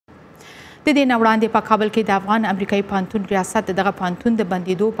د دې نه وړاندې په کابل کې د افغان امریکایي پوهنتون ریاست دغه پوهنتون د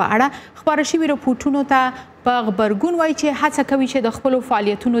بندېدو په اړه خپاره شوي رپورټونو ته په غبرګون وایي چې هڅه کوي چې د خپلو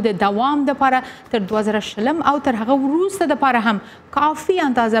فعالیتونو د دوام دپاره تر 2020 او تر هغه وروسته دپاره هم کافي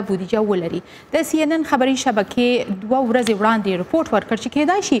اندازه بودیجه ولري. د CNN خبري شبکې 2 ورځې وړاندې رپورټ ورکړ چې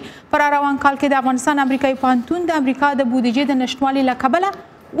کېدای شي په روان کال کې د افغانستان امریکایي پوهنتون د امریکا د بودیجې د نشتوالي له کبله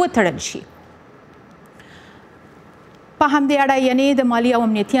وتړل شي. په همدې اړه یعنې د مالي او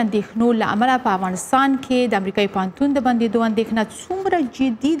امنیتي اندېښنو له امله په افغانستان کې د امریکایي پوهنتون د بندېدو اندېښنه څومره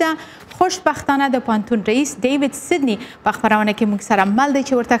جدي ده خوشبختانه د پوهنتون رئیس ډیوډ سیدني په خبرونه کې موږ سره مل دی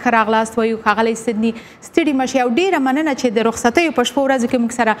چې ورته ښه راغلاست وایو. ښاغلی سیدني ستړي مه شئ او ډېره مننه چې د رخصتیو په شپو ورځو کې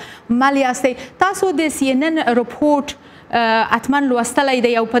موږ سره مل یاستئ. تاسو د CNN رپورټ اتمن لوستلی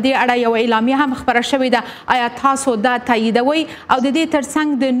دی او په دې اړه یو اعلامیه هم خپره شوې ده. آیا تاسو دا تاییدوئ او د دې ترڅنګ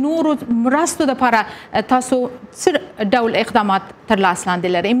د نورو مرستو دپاره تاسو څه ډول اقدامات تر لاس لاندې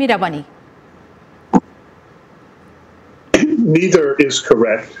لرئ؟ مهرباني. Neither is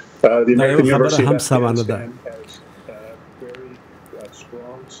correct. The American University of Afghanistan has very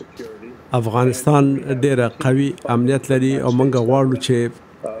strong security. افغانستان ډېره قوي امنیت لري او موږ غواړو چې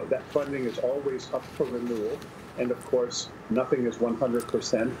that funding is always up for renewal. And of course, nothing is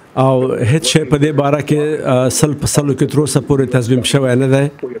 100%. او هیڅ شی په دې باره کې 100% کې تر اوسه پورې تصمیم شوی نه دی.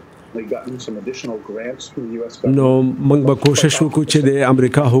 نو موږ به کوشش وکړو چې د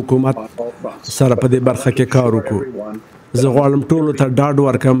امریکا حکومت سره په دې برخه کې کار وکړو. زه غواړم ټولو ته ډاډ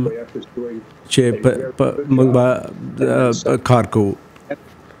ورکړم چې موږ به کار کوو.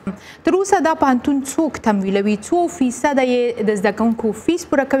 تر اوسه دا پوهنتون څوک تمویلوي؟ څو فیصده یې د زده کوونکو فیس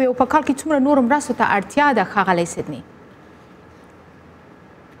پوره کوي او په کال کې څومره نورو مرستو ته اړتیا ده ښاغلی سیدني؟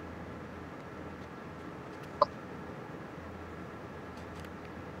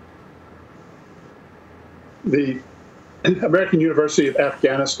 The American University of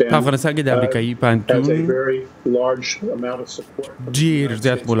Afghanistan افغانستان کې د امریکایي پوهنتون ډېر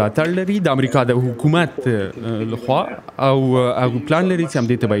زیات ملاتړ لري د امریکا د حکومت لخوا او هغوی پلان لري چې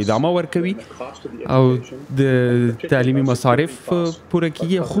همدې ته به ادامه ورکوي او د تعلیمي مصارف پوره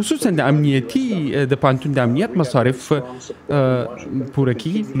کیږي، خصوصا د امنیتي د پوهنتون د امنیت مصارف پوره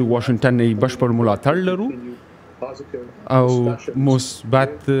کیږي. له واشنګټن نه بشپړ ملاتړ لرو او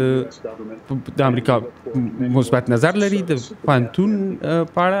مثبت د امریکا مثبت نظر لري د پوهنتون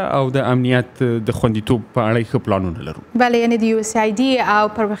په اړه او د امنیت د خوندیتوب په اړه ښه پلانونه لرو. بله، یعنې د یوځاې او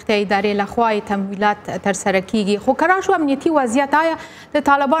پرمختیایي ادارې لخوا تمویلات ترسره کیږي. خو که راشو امنیتي وضعیت آیا د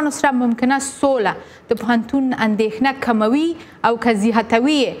طالبانو سره ممکنه سوله د پوهنتون اندېښنه کموي او که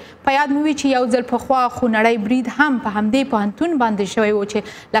زیاتوي یې؟ په یاد مې وي چې یو ځل پخوا خونړی برید هم په همدې پوهنتون باندې شوی و چې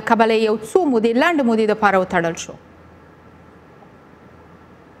له کبله یو څو مودې لنډې مودې دپاره وتړل شو.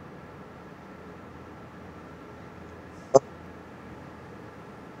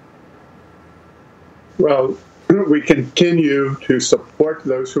 Well, we continue to support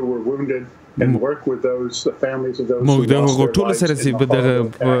those who were wounded and work with those, the families of those who lost their lives. موږ ټولو سره چې په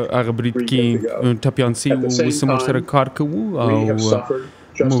هغه برید کې ټپیان سوي وو اوس موږ سره کار کوو او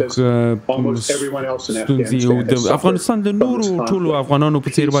موږ ستونزې او د افغانستان د نورو ټولو افغانانو په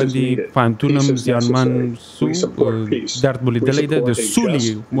څېر باندې پوهنتون هم زیانمن سو. درد مو لیدلی ده. د سولې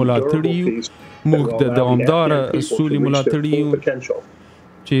ملاتړي یو، موږ د دوامداره سولې ملاتړي یو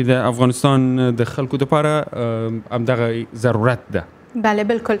چې د افغانستان د خلکو دپاره همدغه ضرورت ده. بله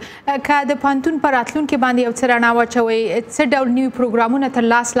بالکل. که د پوهنتون په راتلونکي باندې یو څه رڼا واچوئ، څه ډول نوي پروګرامونه تر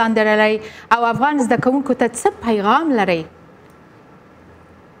لاس لاندې لرئ او افغان زده کوونکو ته څه پیغام لرئ؟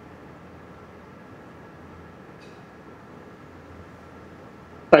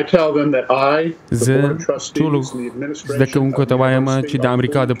 زه ټولو زده کوونکو ته وایم چې د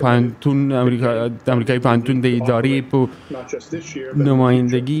امریکا د پوهنتون د امریکایي پوهنتون د ادارې په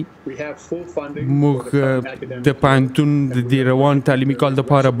نمایندګي موږ د پوهنتون د دې روان تعلیمي کال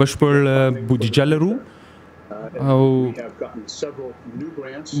دپاره بشپړ بودیجه لرو او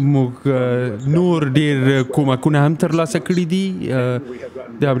موږ نور ډېر کومکونه هم ترلاسه کړي دي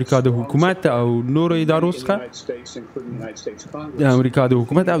د امریکا د حکومت او نورو ادارو څخه. د امریکا د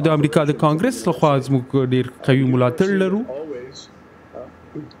حکومت او د امریکا د کانګرس لخوا موږ ډېر قوي ملاتړ لرو.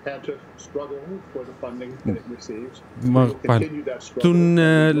 پوهنتون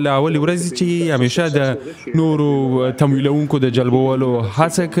له اولې ورځې چې همیشه د نورو تمویلونکو د جلبولو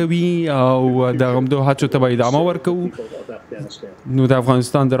هڅه کوي او د همدو هڅو ته به ادامه ورکوو. نو د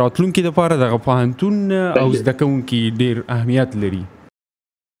افغانستان د راتلونکي دپاره دغه پوهنتون او زده کوونکي ډېر اهمیت لري.